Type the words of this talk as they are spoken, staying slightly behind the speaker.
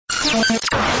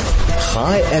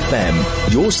High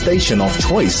FM, your station of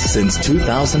choice since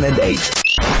 2008.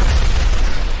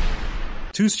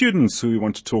 Two students who we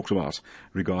want to talk about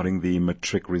regarding the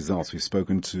matric results. We've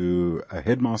spoken to a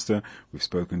headmaster, we've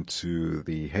spoken to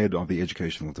the head of the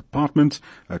educational department,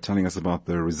 telling us about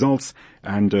the results.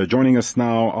 And joining us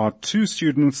now are two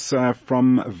students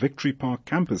from Victory Park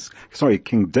campus,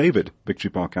 King David Victory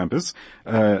Park campus,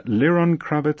 Liron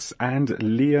Krawitz and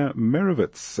Leah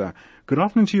Meyerowitz. Good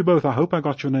afternoon to you both. I hope I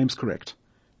got your names correct.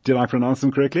 Did I pronounce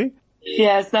them correctly?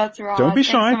 Yes, that's right. Don't be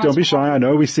shy. Don't be shy. I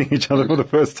know we're seeing each other for the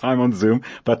first time on Zoom,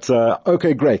 but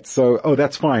okay, great. So,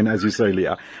 that's fine, as you say,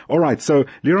 Leah. All right. So,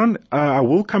 Liron, I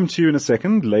will come to you in a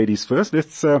second. Ladies first.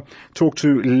 Let's talk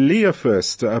to Leah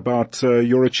first about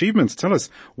your achievements. Tell us,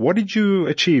 what did you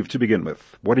achieve to begin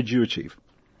with? What did you achieve?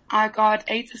 I got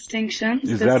 8 distinctions.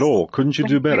 Is that all? Couldn't you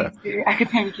do better?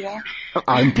 Academic year.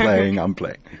 I'm playing.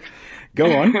 Go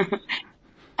on.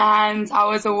 And I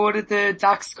was awarded the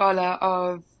Duck Scholar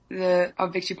of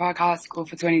Victory Park High School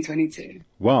for 2022.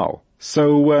 Wow.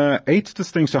 So, 8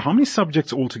 distinctions. So how many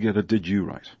subjects altogether did you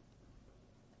write?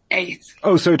 8.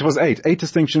 Oh, so it was 8. 8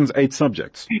 distinctions, 8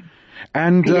 subjects.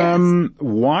 And, Yes.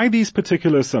 Why these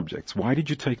particular subjects? Why did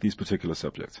you take these particular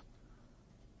subjects?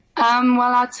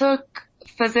 Well, I took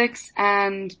physics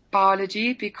and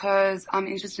biology because I'm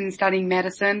interested in studying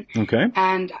medicine. Okay.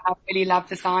 And I really love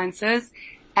the sciences.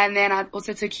 And then I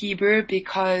also took Hebrew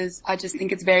because I just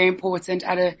think it's very important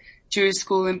at a Jewish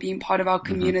school and being part of our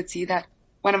community that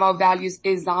one of our values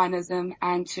is Zionism,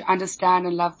 and to understand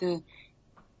and love the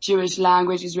Jewish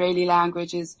language, Israeli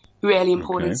language, is really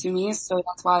important to me. So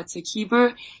that's why I took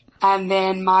Hebrew. And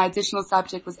then my additional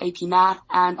subject was AP Math,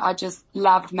 and I just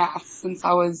loved math since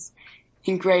I was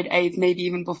in grade 8, maybe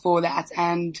even before that.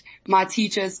 And my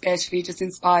teacher especially just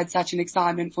inspired such an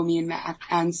excitement for me in math.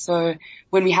 And so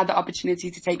when we had the opportunity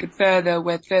to take it further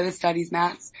with further studies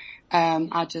maths,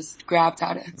 I just grabbed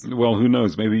at it. Well, who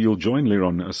knows? Maybe you'll join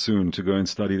Liron soon to go and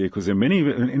study there, because there are many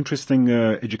interesting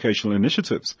educational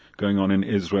initiatives going on in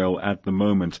Israel at the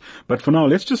moment. But for now,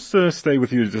 let's just stay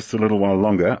with you just a little while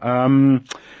longer.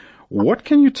 What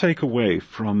can you take away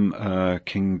from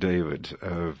King David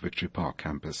Victory Park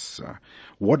campus?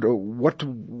 What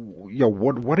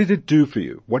did it do for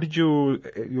you? What did your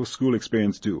school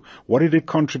experience do? What did it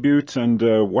contribute, and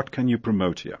what can you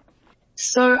promote here?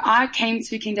 So I came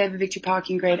to King David Victory Park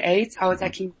in grade 8. I was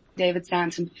at King David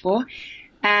Stanton before,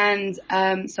 and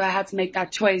so I had to make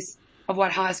that choice of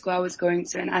what high school I was going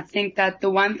to. And I think that the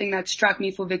one thing that struck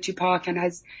me for Victory Park and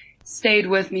has stayed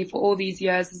with me for all these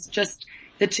years is just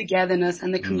the togetherness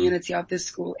and the community of this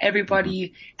school.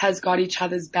 Everybody has got each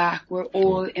other's back. We're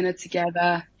all in it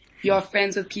together. You're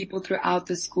friends with people throughout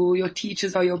the school. Your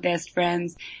teachers are your best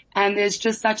friends. And there's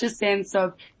just such a sense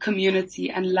of community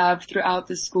and love throughout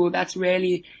the school that's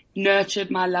really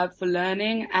nurtured my love for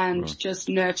learning and just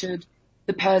nurtured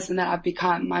the person that I've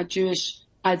become, my Jewish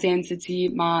identity,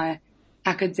 my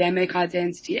academic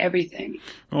identity, everything.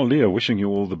 Oh, Leah, wishing you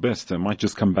all the best. I might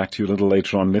just come back to you a little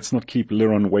later on. Let's not keep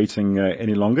Liron waiting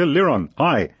any longer. Liron,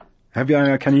 hi.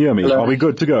 Can you hear me? Hello. Are we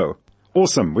good to go?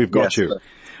 Awesome. We've got you. Hello.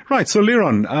 Right. So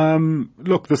Liron,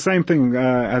 look, the same thing,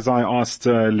 as I asked,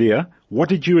 Leah. What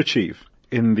did you achieve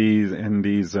in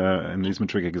these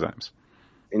matric exams?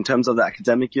 In terms of the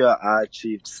academic year, I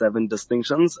achieved 7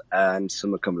 distinctions and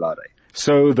summa cum laude.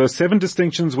 So the 7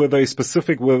 distinctions, were they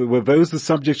specific? Were those the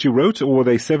subjects you wrote, or were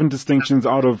they 7 distinctions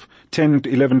out of 10,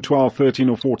 11, 12, 13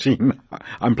 or 14?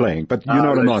 I'm playing, but you know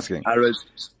what I'm asking. I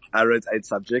wrote 8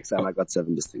 subjects and I got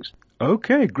 7 distinctions.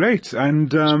 Okay, great.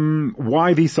 And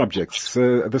why these subjects?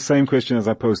 The same question as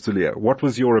I posed to Leah. What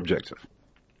was your objective?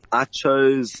 I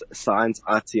chose science,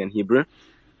 IT and Hebrew.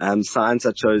 Science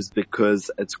I chose because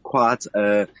it's quite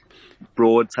a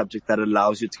broad subject that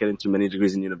allows you to get into many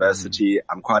degrees in university.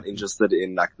 I'm quite interested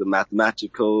in like the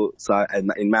mathematical side,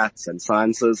 in maths and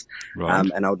sciences. Right.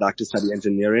 And I would like to study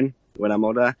engineering when I'm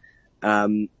older.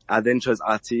 I then chose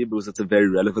IT because it's a very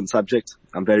relevant subject.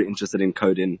 I'm very interested in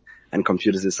coding, and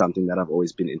computers is something that I've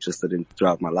always been interested in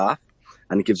throughout my life,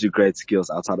 and it gives you great skills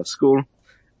outside of school.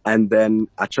 And then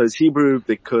I chose Hebrew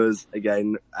because,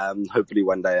 again, hopefully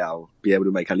one day I'll be able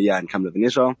to make Aliyah and come live in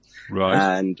Israel. Right.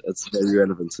 And it's very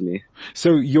relevant to me.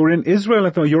 So you're in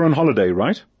Israel, you're on holiday,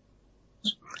 right?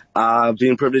 I've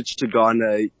been privileged to go on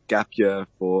a gap year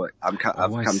I've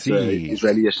come to an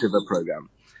Israeli yeshiva program.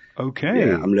 Okay.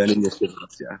 Yeah, I'm learning yeshiva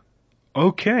this year.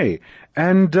 Okay.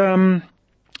 And,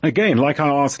 again, like I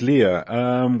asked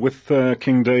Leah, with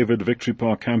King David Victory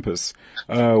Park campus,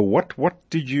 what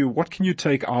can you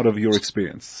take out of your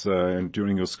experience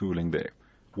during your schooling there?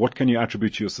 What can you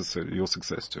attribute your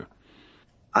success to?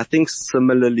 I think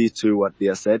similarly to what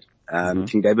Leah said,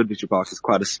 King David Victory Park is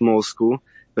quite a small school,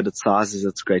 but its size is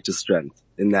its greatest strength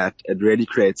in that it really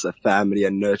creates a family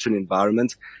and nurturing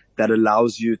environment that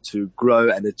allows you to grow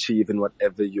and achieve in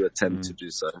whatever you attempt to do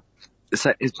so.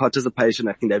 So participation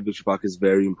at King David Victory Park is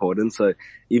very important. So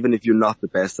even if you're not the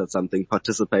best at something,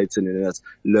 participating in it,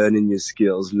 learning new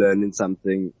skills, learning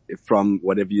something from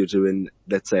whatever you're doing,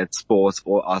 let's say at sports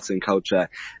or arts and culture,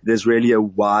 there's really a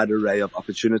wide array of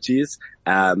opportunities,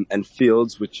 and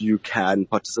fields which you can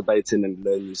participate in and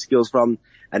learn new skills from.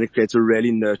 And it creates a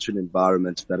really nurturing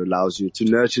environment that allows you to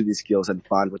nurture these skills and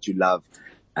find what you love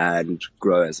and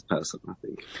grow as a person, I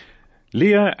think.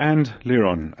 Leah and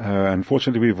Liron,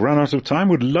 unfortunately we've run out of time.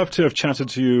 Would love to have chatted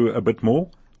to you a bit more.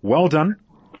 Well done.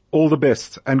 All the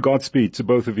best and Godspeed to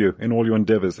both of you in all your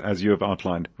endeavors as you have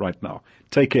outlined right now.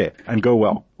 Take care and go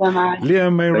well. Leah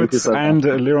Meyerowitz and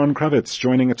Liron Krawitz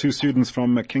joining two students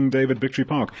from King David Victory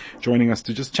Park, joining us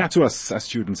to just chat to us as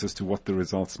students as to what the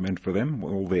results meant for them,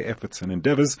 all their efforts and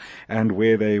endeavors, and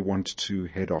where they want to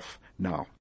head off now.